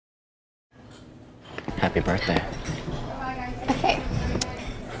Happy birthday. Okay.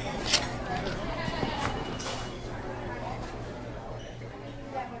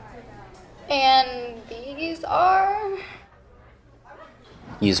 And these are...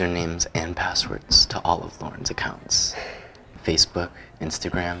 Usernames and passwords to all of Lauren's accounts. Facebook,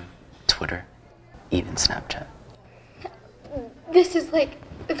 Instagram, Twitter, even Snapchat. This is like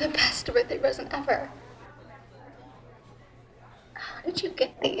the best birthday present ever. How did you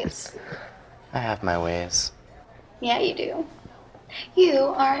get these? I have my ways. Yeah, you do. You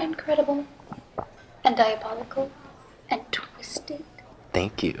are incredible and diabolical and twisted.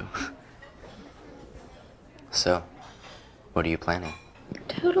 Thank you. So, what are you planning?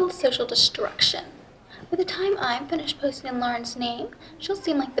 Total social destruction. By the time I'm finished posting Lauren's name, she'll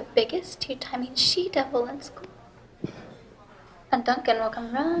seem like the biggest two-timing she-devil in school. And Duncan will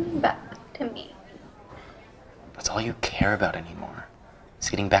come running back to me. That's all you care about anymore. Is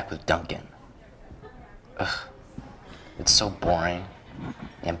getting back with Duncan. Ugh. It's so boring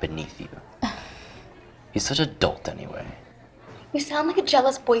and beneath you. He's such a dolt anyway. You sound like a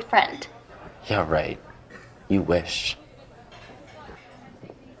jealous boyfriend. Yeah, right. You wish.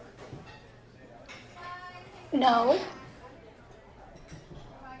 No.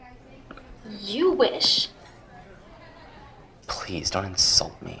 You wish. Please, don't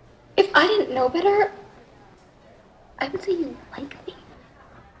insult me. If I didn't know better, I would say you like me.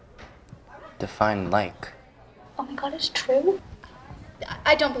 Define like. Oh my god, it's true?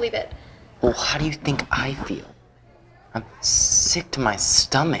 I don't believe it. Well, how do you think I feel? I'm sick to my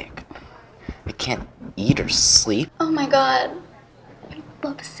stomach. I can't eat or sleep. Oh my god. I'm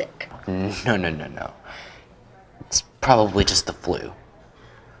lovesick. No. It's probably just the flu.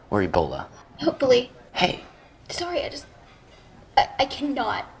 Or Ebola. Hopefully. Hey, Sorry, I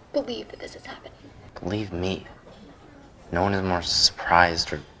cannot believe that this is happening. believe me. No one is more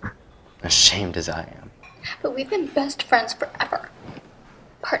surprised or ashamed as I am. But we've been best friends forever.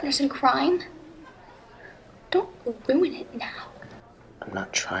 Partners in crime? Don't ruin it now. I'm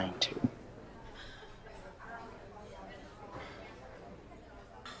not trying to.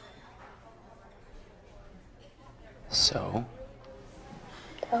 So,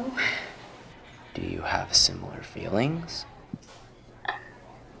 Oh, do you have similar feelings?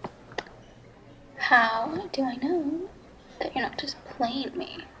 how do I know that you're not just playing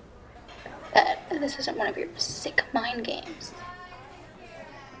me? That this isn't one of your sick mind games?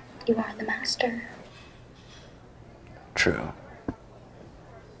 You are the master. True.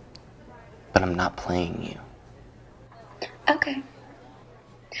 But I'm not playing you. Okay.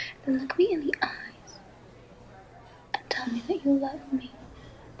 Then look me in the eyes and tell me that you love me.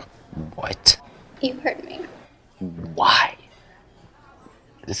 What? You heard me. Why?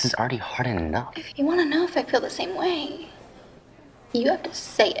 This is already hard enough. If you want to know if I feel the same way, you have to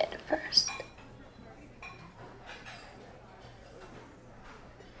say it first.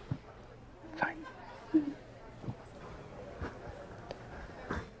 Fine.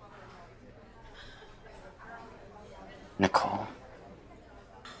 Nicole,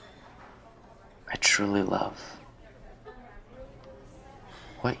 I truly love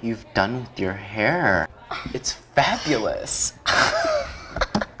what you've done with your hair. It's fabulous.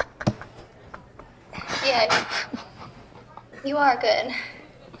 Yeah, you are good.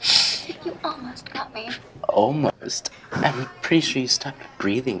 You almost got me. Almost. I'm pretty sure you stopped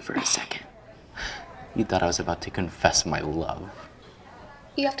breathing for a second. You thought I was about to confess my love.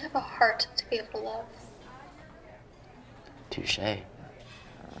 You have to have a heart to be able to love. Touche.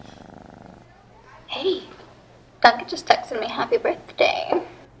 Hey, Duncan just texted me happy birthday.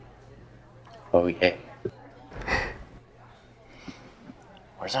 Oh, yay.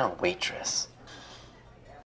 Where's our waitress?